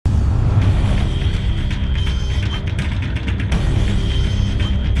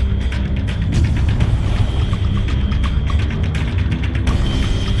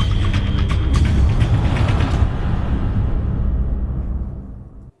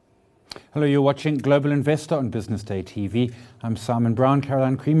Hello, you're watching Global Investor on Business Day TV. I'm Simon Brown.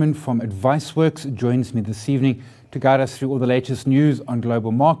 Caroline Creeman from AdviceWorks joins me this evening to guide us through all the latest news on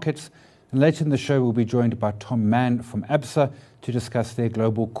global markets. And later in the show, we'll be joined by Tom Mann from ABSA to discuss their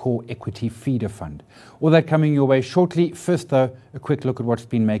global core equity feeder fund. All that coming your way shortly. First, though, a quick look at what's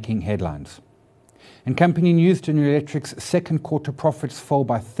been making headlines. In company news, General Electric's second quarter profits fell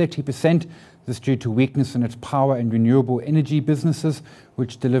by 30%. This due to weakness in its power and renewable energy businesses,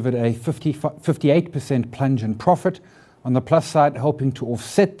 which delivered a 58% plunge in profit. On the plus side, helping to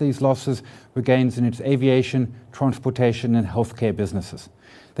offset these losses were gains in its aviation, transportation and healthcare businesses.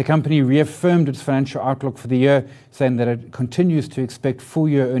 The company reaffirmed its financial outlook for the year, saying that it continues to expect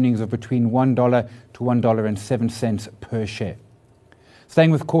full-year earnings of between $1 to $1.07 per share.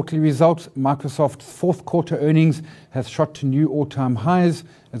 Staying with quarterly results, Microsoft's fourth quarter earnings has shot to new all-time highs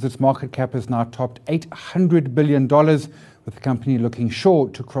as its market cap has now topped $800 billion, with the company looking sure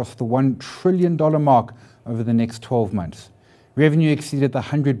to cross the $1 trillion mark over the next 12 months. Revenue exceeded the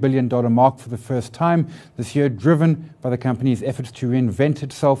 $100 billion mark for the first time this year, driven by the company's efforts to reinvent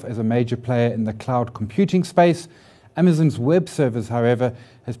itself as a major player in the cloud computing space. Amazon's web servers, however,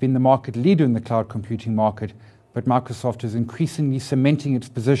 has been the market leader in the cloud computing market, but Microsoft is increasingly cementing its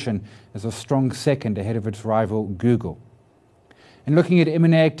position as a strong second ahead of its rival Google. In looking at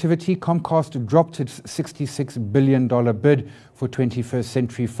M&A activity, Comcast dropped its $66 billion bid for 21st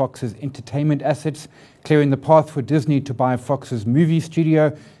Century Fox's entertainment assets, clearing the path for Disney to buy Fox's movie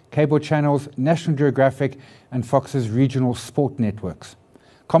studio, cable channels, National Geographic, and Fox's regional sport networks.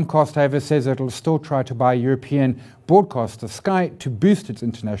 Comcast, however, says it will still try to buy European broadcaster Sky to boost its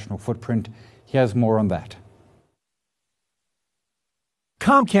international footprint. Here's more on that.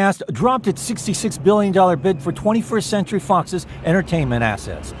 Comcast dropped its $66 billion bid for 21st Century Fox's entertainment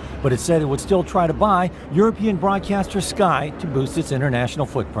assets, but it said it would still try to buy European broadcaster Sky to boost its international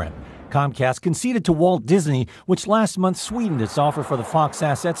footprint. Comcast conceded to Walt Disney, which last month sweetened its offer for the Fox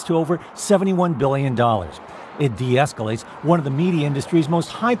assets to over $71 billion. It de-escalates one of the media industry's most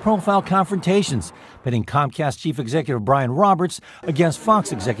high-profile confrontations, pitting Comcast Chief Executive Brian Roberts against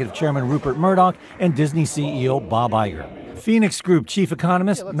Fox Executive Chairman Rupert Murdoch and Disney CEO Bob Iger. Phoenix Group Chief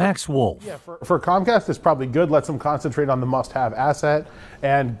Economist Max Wolf. For Comcast, it's probably good. Lets them concentrate on the must-have asset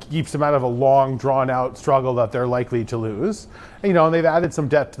and keeps them out of a long, drawn-out struggle that they're likely to lose. And they've added some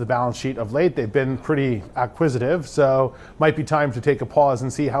debt to the balance sheet of late. They've been pretty acquisitive, so might be time to take a pause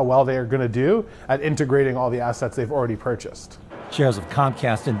and see how well they are going to do at integrating all the assets they've already purchased. Shares of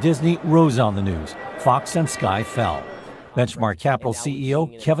Comcast and Disney rose on the news. Fox and Sky fell. Benchmark Capital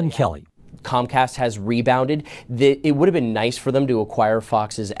CEO Kevin Kelly. Comcast has rebounded. It would have been nice for them to acquire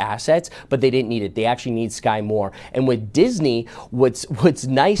Fox's assets, but they didn't need it. They actually need Sky more. And with Disney, what's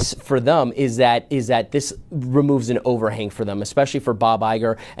nice for them is that this removes an overhang for them, especially for Bob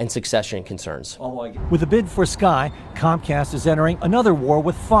Iger and succession concerns. With a bid for Sky, Comcast is entering another war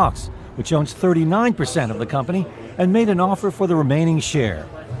with Fox, which owns 39% of the company and made an offer for the remaining share.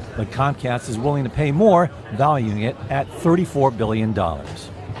 But Comcast is willing to pay more, valuing it at $34 billion.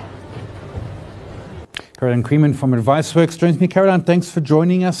 Caroline Creeman from AdviceWorks joins me. Caroline, thanks for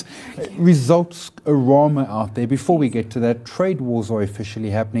joining us. Results aroma out there. Before we get to that, trade wars are officially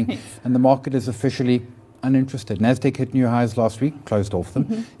happening and the market is officially uninterested. Nasdaq hit new highs last week, closed off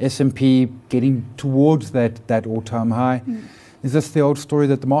them. S&P getting towards that all-time high. Is this the old story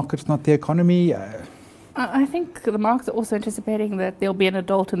that the market's not the economy? I think the market's also anticipating that there'll be an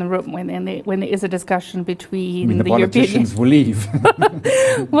adult in the room when there is a discussion between the politicians will leave.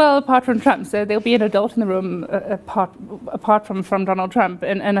 Well, apart from Trump, so there'll be an adult in the room apart from Donald Trump,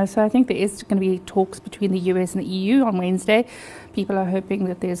 and so I think there is going to be talks between the US and the EU on Wednesday. People are hoping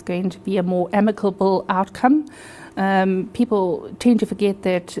that there's going to be a more amicable outcome. People tend to forget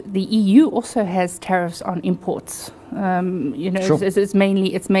that the EU also has tariffs on imports. Sure. It's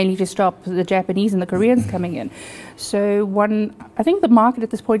mainly to stop the Japanese and the Koreans coming in. So I think the market at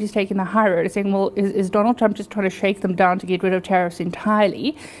this point is taking the high road. It's saying, well, is Donald Trump just trying to shake them down to get rid of tariffs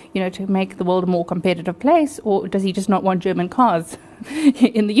entirely, to make the world a more competitive place, or does he just not want German cars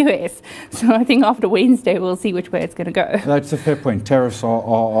in the US? So I think after Wednesday we'll see which way it's going to go. That's a fair point. Tariffs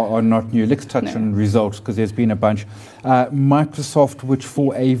are not new. Let's touch on results because there's been a bunch. Microsoft, which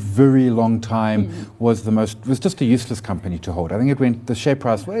for a very long time was just a useless company to hold. I think the share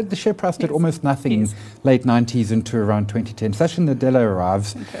price did almost nothing in late 90s into around 2010. Satya Nadella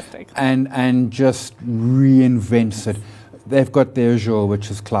arrives and just reinvents it. they've got their Azure, which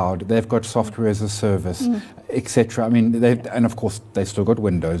is cloud. They've got software as a service, etc. I mean, and of course they still got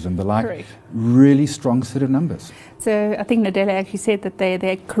Windows and the like. Correct. Really strong set of numbers. So I think Nadella actually said that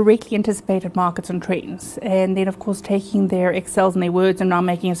they correctly anticipated markets and trends, and then of course taking their Excels and their Words and now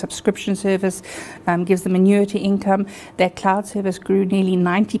making a subscription service gives them annuity income. Their cloud service grew nearly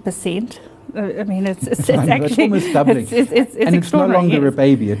 90%. I mean, it's actually almost doubling. It's it's no longer a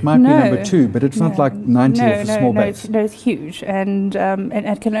baby. It might be number 2, but it's not like 90 is a small base. It's huge, and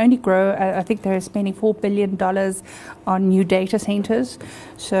it can only grow. I think they're spending $4 billion on new data centers.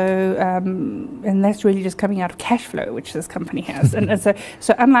 So, and that's really just coming out of cash flow, which this company has. and so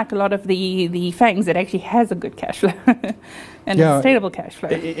unlike a lot of the FANGs, it actually has a good cash flow. And sustainable cash flow.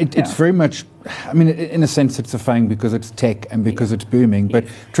 It's very much, I mean, in a sense, it's a FANG because it's tech and because it's booming. But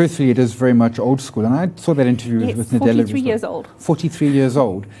truthfully, it is very much old school. And I saw that interview with Nadella. 43 years old. 43 years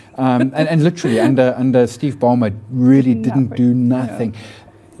old. And literally, under Steve Ballmer, really didn't do nothing.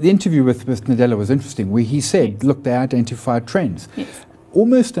 The interview with Nadella was interesting, where he said, look, they identified trends. Yes.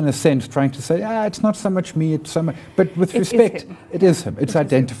 Almost in a sense trying to say, it's not so much me, it's so much, but with respect, it is him. It's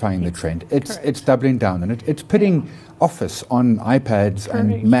identifying the trend. It's doubling down on it. It's putting Office on iPads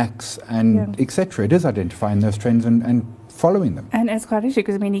and Macs and etc. It is identifying those trends and following them. And it's quite interesting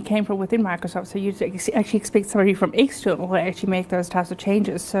because, I mean, he came from within Microsoft, so you'd actually expect somebody from external to actually make those types of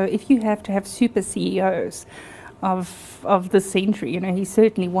changes. So if you have to have super CEOs of the century, he's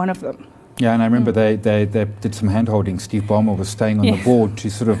certainly one of them. Yeah, and I remember they did some hand-holding. Steve Ballmer was staying on the board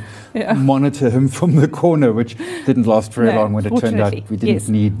to sort of monitor him from the corner, which didn't last very long when it turned out we didn't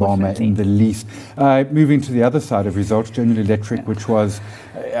need Ballmer in the least. Moving to the other side of results, General Electric, which was,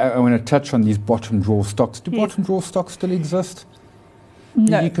 I want to touch on these bottom drawer stocks. Do bottom drawer stocks still exist?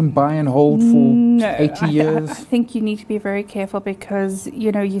 No. You can buy and hold for 80 years? I think you need to be very careful because,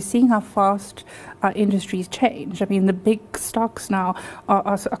 you're seeing how fast our industries change. I mean, the big stocks now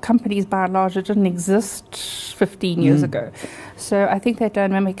are companies by and large that didn't exist 15 years ago. So I think that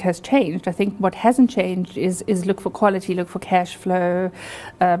dynamic has changed. I think what hasn't changed is look for quality, look for cash flow,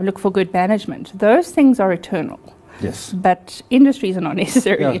 look for good management. Those things are eternal. Yes. But industries are not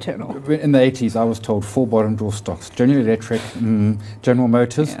necessarily eternal. In the 80s, I was told 4 bottom drawer stocks. General Electric, General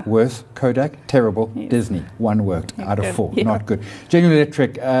Motors, worse. Kodak, terrible. Disney, 1 worked out of 4. Not good. General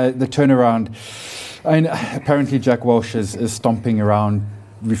Electric, the turnaround. I mean, apparently Jack Welch is stomping around,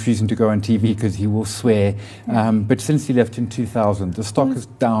 refusing to go on TV because he will swear. But since he left in 2000, the stock is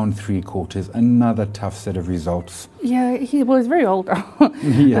down 3/4. Another tough set of results. Yeah, he was very old now.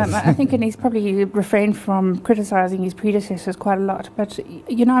 Yes. I think, and he's probably refrained from criticising his predecessors quite a lot. But,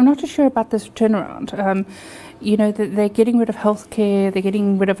 I'm not too sure about this turnaround. They're getting rid of healthcare, they're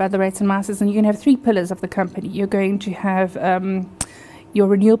getting rid of other rates and masses, and you're going to have 3 pillars of the company. You're going to have your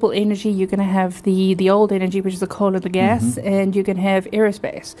renewable energy, you're going to have the old energy, which is the coal and the gas, and you're going to have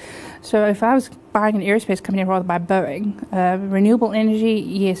aerospace. So if I was buying an aerospace company, I'd rather buy Boeing. Renewable energy,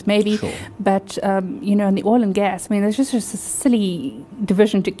 yes, maybe. Sure. But, and the oil and gas, I mean, there's just a silly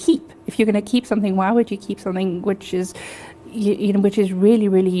division to keep. If you're going to keep something, why would you keep something which is which is really,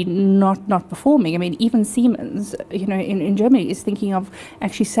 really not performing? I mean, even Siemens, in Germany is thinking of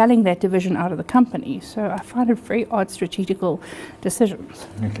actually selling that division out of the company. So I find it very odd strategical decisions.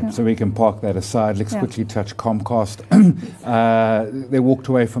 Okay, so we can park that aside. Let's quickly touch Comcast. They walked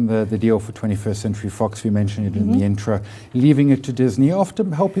away from the deal for 21st Century Fox. We mentioned it in the intro, leaving it to Disney after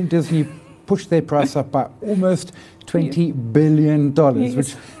helping Disney push their price up by almost $20 billion,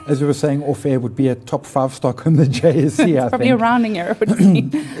 which, as we were saying off air, would be a top 5 stock on the JSE, I probably think. a rounding error, but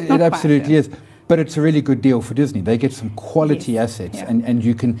it absolutely is. But it's a really good deal for Disney. They get some quality assets, and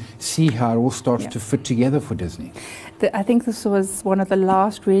you can see how it all starts to fit together for Disney. I think this was one of the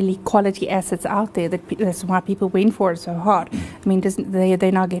last really quality assets out there. That's why people went for it so hard. I mean,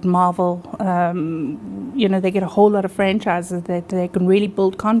 they now get Marvel. They get a whole lot of franchises that they can really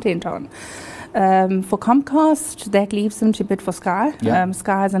build content on. For Comcast, that leaves them to bid for Sky.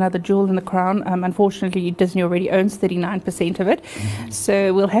 Sky is another jewel in the crown. Unfortunately, Disney already owns 39% of it.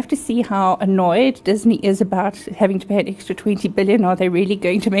 So we'll have to see how annoyed Disney is about having to pay an extra $20 billion. Are they really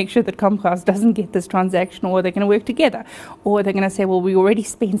going to make sure that Comcast doesn't get this transaction, or are they going to work together? Or they're going to say, well, we already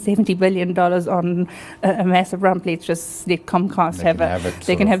spent $70 billion on a massive rump. Let's just let Comcast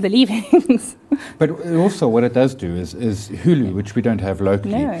they can have the leavings. But also what it does do is Hulu, which we don't have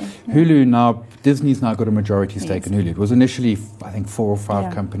locally. Hulu now, Disney's now got a majority stake in Hulu. It was initially, I think, 4 or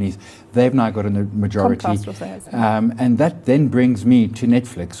 5 companies. They've now got a majority. Comcast also has. And that then brings me to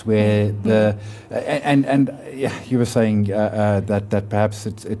Netflix, where you were saying that perhaps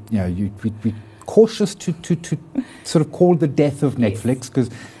we cautious to sort of call the death of Netflix, because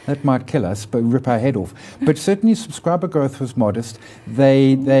that might kill us, but rip our head off. But certainly subscriber growth was modest.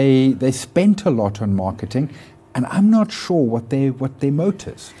 They spent a lot on marketing, and I'm not sure what their moat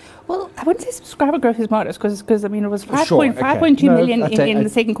is. Well, I wouldn't say subscriber growth is modest because I mean, it was 5.2 No, million in the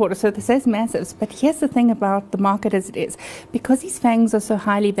second quarter, so this is massive. But here's the thing about the market as it is. Because these FANGs are so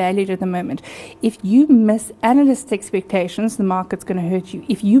highly valued at the moment, if you miss analysts' expectations, the market's going to hurt you.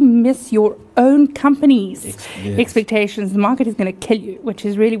 If you miss your own company's expectations, the market is going to kill you, which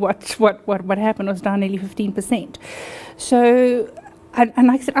is really what happened. It was down nearly 15%. So... And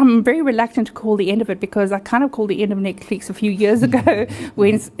like I said, I'm very reluctant to call the end of it because I kind of called the end of Netflix a few years ago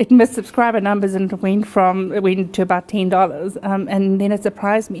when it missed subscriber numbers and it went to about $10, and then it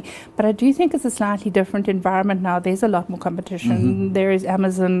surprised me. But I do think it's a slightly different environment now. There's a lot more competition. There is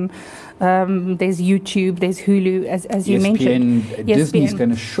Amazon, there's YouTube, there's Hulu, as you mentioned. Disney's going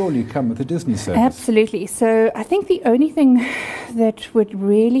to surely come with a Disney service. Absolutely. So I think the only thing that would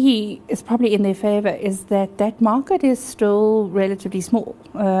really is probably in their favor is that market is still relatively small.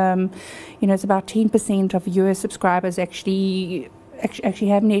 It's about 10% of US subscribers actually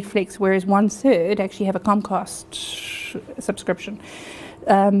have Netflix, whereas 1/3 actually have a Comcast subscription.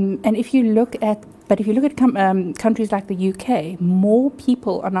 And if you look at countries like the UK, more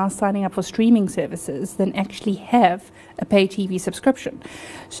people are now signing up for streaming services than actually have a pay TV subscription.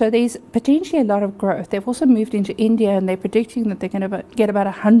 So there's potentially a lot of growth. They've also moved into India, and they're predicting that they're going to get about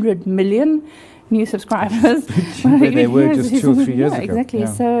 100 million new subscribers. Where they were just 2 or 3 years ago. Exactly. Yeah.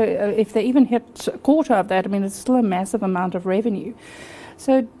 So if they even hit a quarter of that, I mean, it's still a massive amount of revenue.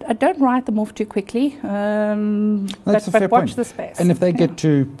 So I don't write them off too quickly, That's a fair watch point. the space. And if they get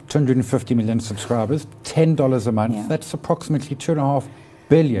to 250 million subscribers, $10 a month, Yeah. that's approximately $2.5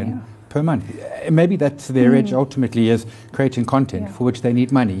 billion per month. Maybe that's their edge ultimately, is creating content for which they need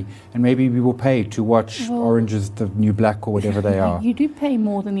money, and maybe we will pay to watch Orange is the New Black or whatever they are. You do pay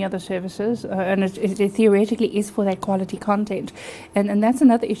more than the other services, and it theoretically is for that quality content. And that's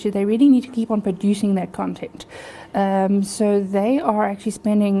another issue. They really need to keep on producing that content. So they are actually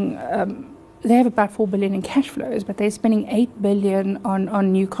spending... they have about $4 billion in cash flows, but they're spending $8 billion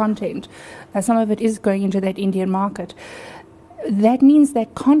on new content. Some of it is going into that Indian market. That means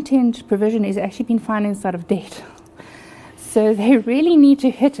that content provision is actually being financed out of debt. So they really need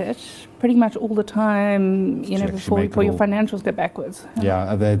to hit it pretty much all the time, before your financials go backwards.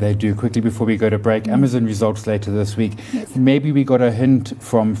 Yeah, they do. Quickly before we go to break, Amazon results later this week. Yes. Maybe we got a hint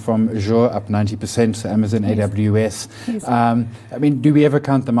from Azure up 90%, so Amazon, AWS. Yes. I mean, do we ever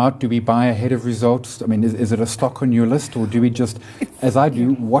count them out? Do we buy ahead of results? I mean, is it a stock on your list, or do we just, as I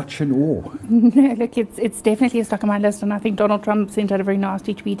do, watch in awe? No, look, it's definitely a stock on my list, and I think Donald Trump sent out a very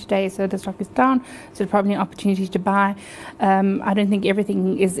nasty tweet today, so the stock is down, so it's probably an opportunity to buy. I don't think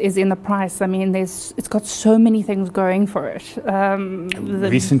everything is in the price. I mean, it's got so many things going for it.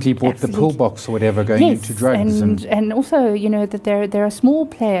 Recently bought the pillbox or whatever going into drugs. And also, that they're a small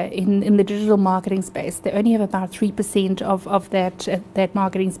player in the digital marketing space. They only have about 3% of that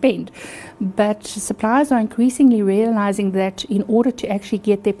marketing spend. But suppliers are increasingly realizing that in order to actually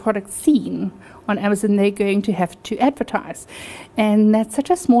get their product seen on Amazon, they're going to have to advertise. And that's such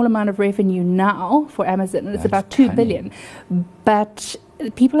a small amount of revenue now for Amazon. It's about $2 billion. But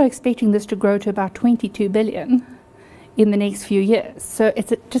people are expecting this to grow to about $22 billion in the next few years. So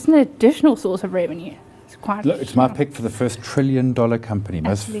it's just an additional source of revenue. It's my pick for the first $1 trillion company.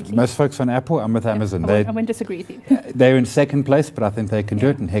 Most folks on Apple, I'm with Amazon. I won't disagree with you. They're in second place, but I think they can do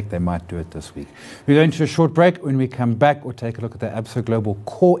it, and heck, they might do it this week. We're going to a short break. When we come back, we'll take a look at the Absa Global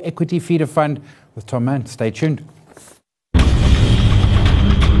Core Equity Feeder Fund with Tom Mann. Stay tuned.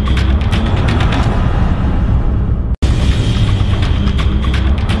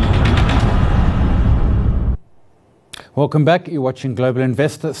 Welcome back. You're watching Global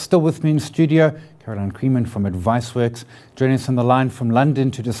Investor. Still with me in studio, Caroline Creeman from AdviceWorks. Joining us on the line from London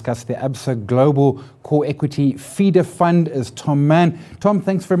to discuss the Absa Global Core Equity Feeder Fund is Tom Mann. Tom,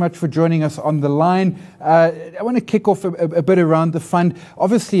 thanks very much for joining us on the line. I want to kick off a bit around the fund.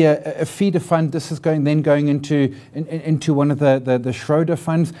 Obviously, a feeder fund. This is going into one of the Schroeder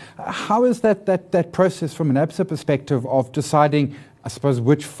funds. How is that process from an Absa perspective of deciding, I suppose,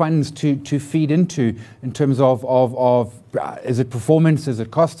 which funds to feed into in terms of is it performance, is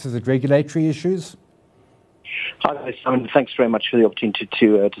it costs, is it regulatory issues? Hi there, Simon. Thanks very much for the opportunity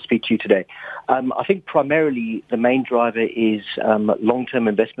to speak to you today. I think primarily the main driver is long-term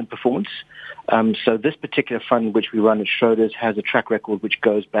investment performance. So this particular fund, which we run at Schroders, has a track record which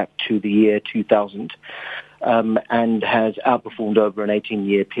goes back to the year 2000 and has outperformed over an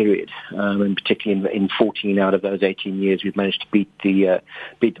 18-year period. And particularly in 14 out of those 18 years, we've managed to beat the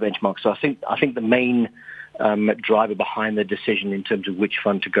benchmark. So I think the main driver behind the decision in terms of which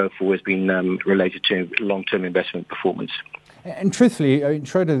fund to go for has been related to long-term investment performance. And truthfully,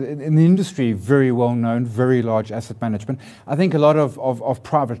 Schroders in the industry, very well known, very large asset management. I think a lot of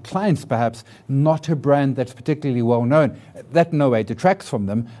private clients, perhaps, not a brand that's particularly well known. That in no way detracts from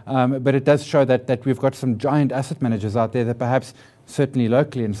them, but it does show that we've got some giant asset managers out there that perhaps, certainly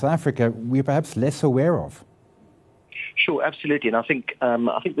locally in South Africa, we're perhaps less aware of. Sure, absolutely, and I think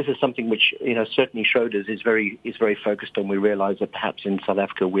this is something which certainly Schroders is very focused on. We realise that perhaps in South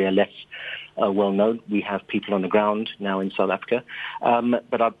Africa we are less well known. We have people on the ground now in South Africa,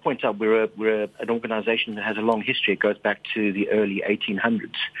 but I'd point out we're an organisation that has a long history. It goes back to the early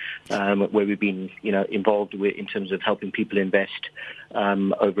 1800s, where we've been involved in terms of helping people invest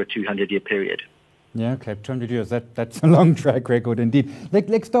over a 200-year period. Yeah, okay, 200 years, that's a long track record indeed.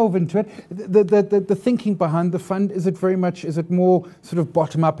 Let's delve into it. The thinking behind the fund, is it more sort of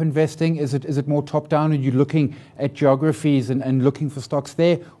bottom-up investing? Is it more top-down? Are you looking at geographies and looking for stocks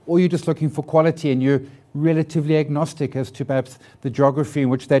there? Or are you just looking for quality and you're relatively agnostic as to perhaps the geography in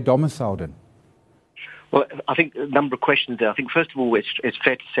which they're domiciled in? Well, I think a number of questions there. I think, first of all, it's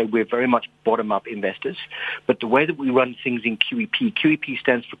fair to say we're very much bottom-up investors. But the way that we run things in QEP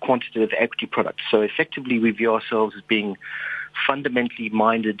stands for Quantitative Equity Products. So effectively, we view ourselves as being fundamentally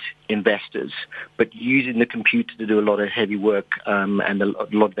minded investors, but using the computer to do a lot of heavy work and a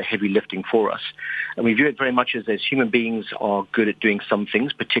lot of the heavy lifting for us. And we view it very much as human beings are good at doing some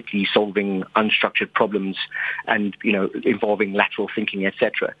things, particularly solving unstructured problems and, involving lateral thinking,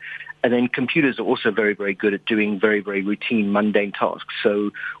 etc. And then computers are also very, very good at doing very, very routine, mundane tasks.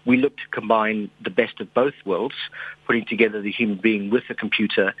 So we look to combine the best of both worlds, putting together the human being with the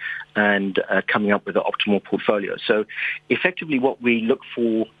computer and coming up with an optimal portfolio. So effectively what we look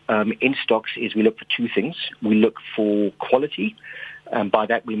for in stocks is we look for two things. We look for quality. And by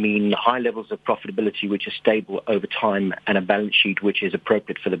that we mean high levels of profitability which are stable over time and a balance sheet which is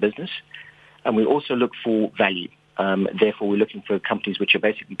appropriate for the business. And we also look for value. Therefore, we're looking for companies which are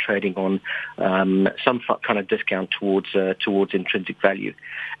basically trading on some kind of discount towards intrinsic value.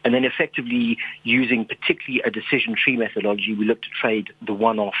 And then effectively using particularly a decision tree methodology, we look to trade the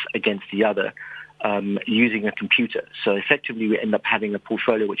one off against the other using a computer. So effectively we end up having a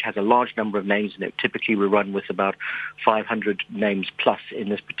portfolio which has a large number of names in it. Typically we run with about 500 names plus in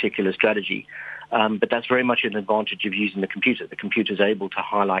this particular strategy. But that's very much an advantage of using the computer. The computer is able to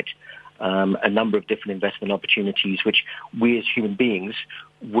highlight a number of different investment opportunities which we as human beings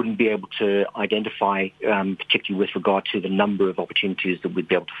wouldn't be able to identify, particularly with regard to the number of opportunities that we'd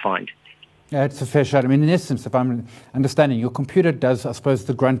be able to find. Yeah, it's a fair shot. I mean, in essence, if I'm understanding, your computer does, I suppose,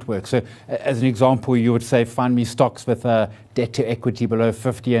 the grunt work. So as an example, you would say, find me stocks with a debt to equity below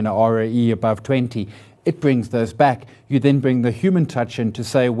 50 and an ROE above 20. It brings those back. You then bring the human touch in to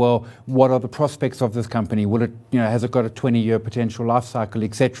say, well, what are the prospects of this company? Will it, has it got a 20-year potential life cycle,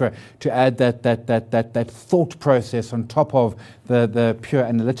 etc. To add that thought process on top of the pure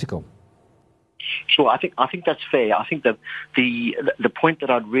analytical. Sure, I think that's fair. I think that the point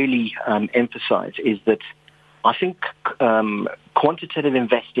that I'd really emphasize is that I think quantitative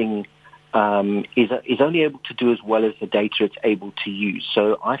investing is only able to do as well as the data it's able to use.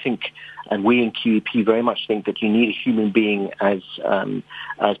 So I think, and we in QEP very much think that you need a human being as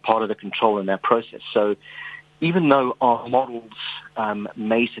part of the control in that process. So even though our models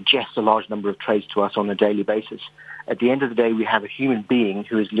may suggest a large number of trades to us on a daily basis, at the end of the day, we have a human being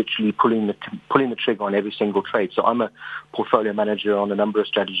who is literally pulling the trigger on every single trade. So I'm a portfolio manager on a number of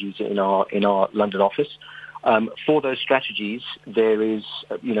strategies in our London office. For those strategies, there is,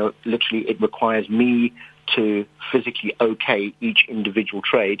 literally it requires me to physically okay each individual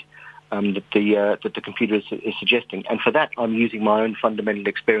trade that the computer is suggesting. And for that, I'm using my own fundamental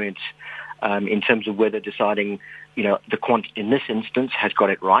experience in terms of whether deciding, the quant in this instance has got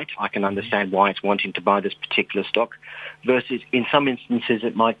it right. I can understand why it's wanting to buy this particular stock. Versus in some instances,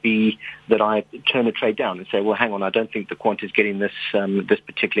 it might be that I turn the trade down and say, well, hang on, I don't think the quant is getting this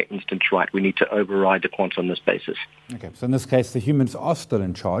particular instance right. We need to override the quant on this basis. Okay, so in this case, the humans are still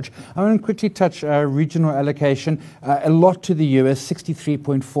in charge. I want to quickly touch regional allocation. A lot to the US,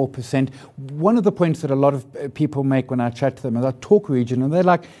 63.4%. One of the points that a lot of people make when I chat to them is I talk region, and they're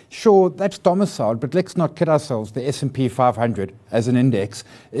like, sure, that's domiciled, but let's not kid ourselves. the S&P 500 as an index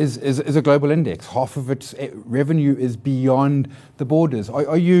is a global index. Half of its revenue is beyond the borders.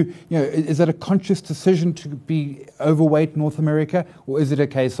 Are you, is that a conscious decision to be overweight North America, or is it a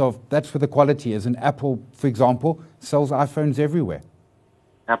case of that's where the quality is? And Apple, for example, sells iPhones everywhere.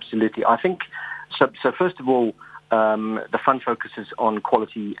 Absolutely. I think, so first of all, the fund focuses on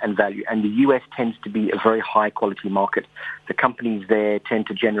quality and value, and the US tends to be a very high-quality market. The companies there tend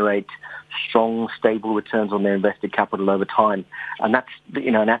to generate strong, stable returns on their invested capital over time, and that's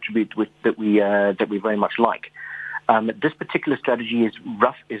an attribute that we very much like. This particular strategy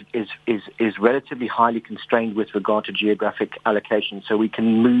is relatively highly constrained with regard to geographic allocation, so we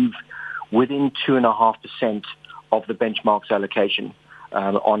can move within 2.5% of the benchmark's allocation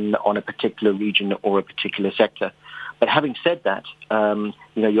on a particular region or a particular sector. But having said that,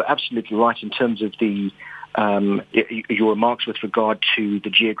 you're absolutely right in terms of your remarks with regard to the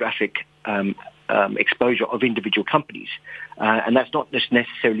geographic exposure of individual companies. And that's not just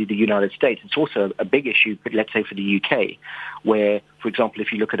necessarily the United States. It's also a big issue, but let's say for the UK, where, for example,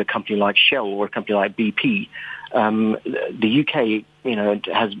 if you look at a company like Shell or a company like BP, the UK,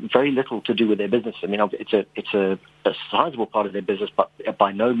 has very little to do with their business. I mean, it's a sizable part of their business, but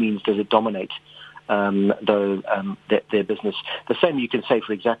by no means does it dominate their business. The same you can say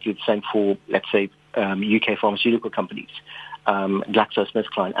for exactly the same for, let's say, UK pharmaceutical companies,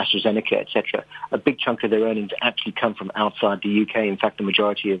 GlaxoSmithKline, AstraZeneca, etc. A big chunk of their earnings actually come from outside the UK. In fact, the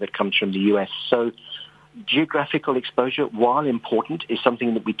majority of it comes from the US. So geographical exposure, while important, is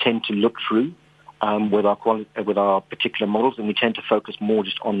something that we tend to look through with our particular models, and we tend to focus more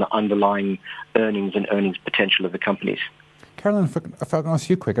just on the underlying earnings and earnings potential of the companies. Caroline, if I can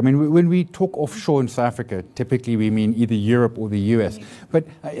ask you quick, I mean, when we talk offshore in South Africa, typically we mean either Europe or the US. But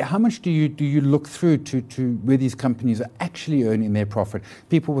how much do you look through to where these companies are actually earning their profit?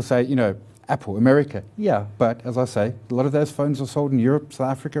 People will say, Apple, America, yeah, but as I say, a lot of those phones are sold in Europe, South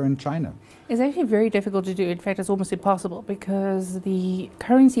Africa, and China. It's actually very difficult to do. In fact, it's almost impossible because the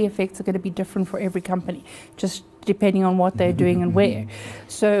currency effects are going to be different for every company, just depending on what they're doing and where.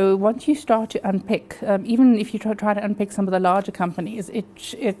 So once you start to unpick, even if you try to unpick some of the larger companies,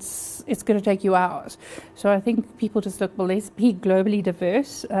 it's going to take you hours. So I think people just look, well, let's be globally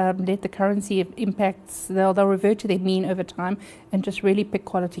diverse, let the currency impacts, they'll revert to their mean over time, and just really pick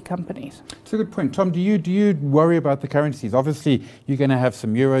quality companies. It's a good point. Tom, do you worry about the currencies? Obviously, you're going to have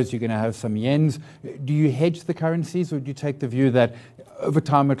some euros, you're going to have some yens. Do you hedge the currencies, or do you take the view that over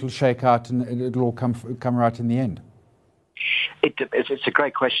time it'll shake out and it'll all come right in the end? It's a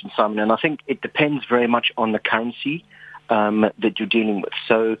great question, Simon, and I think it depends very much on the currency that you're dealing with.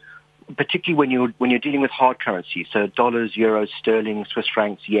 So particularly when you're dealing with hard currencies, so dollars, euros, sterling, Swiss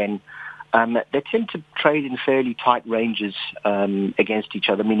francs, yen, they tend to trade in fairly tight ranges against each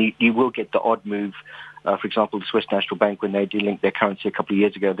other. I mean, you will get the odd move. For example, the Swiss National Bank, when they delinked their currency a couple of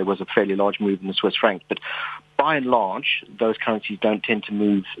years ago, there was a fairly large move in the Swiss franc. But by and large, those currencies don't tend to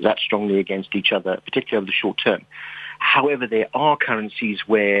move that strongly against each other, particularly over the short term. However, there are currencies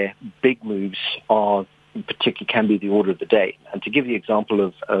where big moves particularly can be the order of the day. And to give the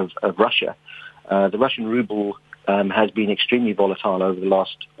example of Russia, the Russian ruble has been extremely volatile over the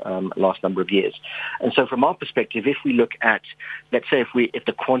last number of years. And so from our perspective, if we look at, let's say if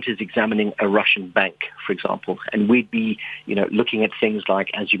the quant is examining a Russian bank, for example, and we'd be, looking at things like,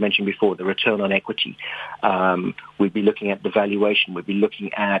 as you mentioned before, the return on equity, we'd be looking at the valuation, we'd be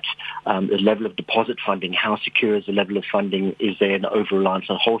looking at the level of deposit funding, how secure is the level of funding, is there an over-reliance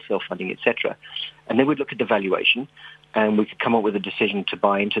on wholesale funding, etc. And then we'd look at the valuation, and we could come up with a decision to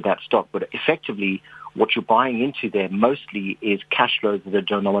buy into that stock. But effectively, what you're buying into there mostly is cash flows that are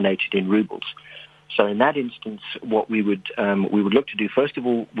denominated in rubles. So in that instance, what we would look to do, first of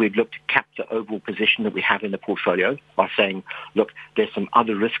all, we'd look to cap the overall position that we have in the portfolio by saying, look, there's some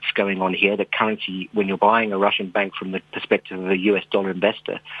other risks going on here. The currency, when you're buying a Russian bank from the perspective of a US dollar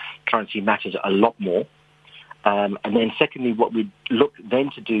investor, currency matters a lot more. And then secondly, what we'd look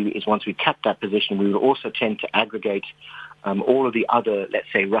then to do is once we cap that position, we would also tend to aggregate all of the other, let's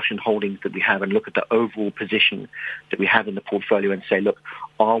say, Russian holdings that we have and look at the overall position that we have in the portfolio and say, look,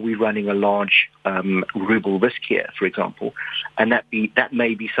 are we running a large ruble risk here, for example? And that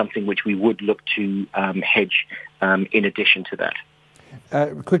may be something which we would look to hedge in addition to that.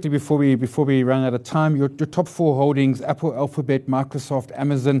 Quickly before we run out of time, your top four holdings: Apple, Alphabet, Microsoft,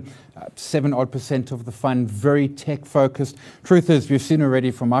 Amazon, 7% of the fund, very tech focused. Truth is, we've seen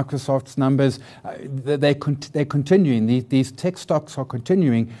already from Microsoft's numbers, they're continuing. These tech stocks are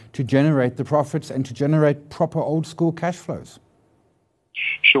continuing to generate the profits and to generate proper old school cash flows.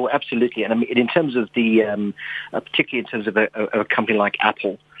 Sure, absolutely. And I mean, in terms of particularly in terms of a company like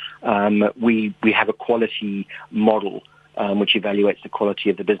Apple, we have a quality model which evaluates the quality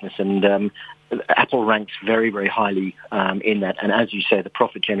of the business, and Apple ranks very, very highly in that. And as you say, the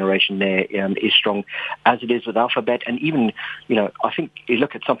profit generation there is strong, as it is with Alphabet. And even, I think you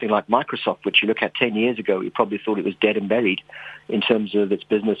look at something like Microsoft, which you look at 10 years ago, you probably thought it was dead and buried in terms of its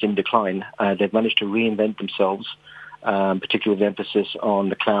business in decline. They've managed to reinvent themselves, particularly with emphasis on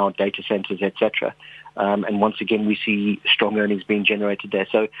the cloud, data centers, etc. And once again, we see strong earnings being generated there.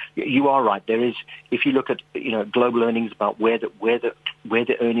 So you are right. There is, if you look at global earnings about where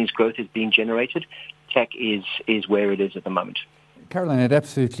the earnings growth is being generated, tech is where it is at the moment. Caroline, it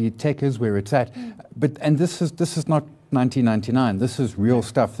absolutely, tech is where it's at. And this is not 1999. This is real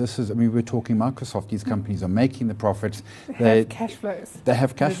stuff. We're talking Microsoft. These companies are making the profits. They have cash flows. They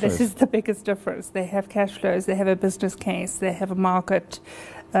have cash flows. This is the biggest difference. They have cash flows. They have a business case. They have a market.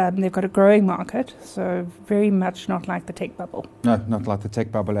 They've got a growing market. So very much not like the tech bubble. No, not like the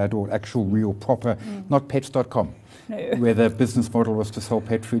tech bubble at all. Actual, real, proper, not pets.com. No. Where the business model was to sell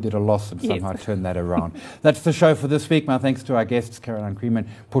pet food at a loss and somehow turn that around. That's the show for this week. My thanks to our guests, Caroline Creeman,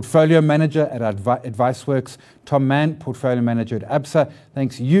 Portfolio Manager at AdviceWorks, Tom Mann, Portfolio Manager at ABSA.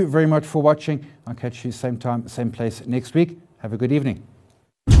 Thanks you very much for watching. I'll catch you same time, same place next week. Have a good evening.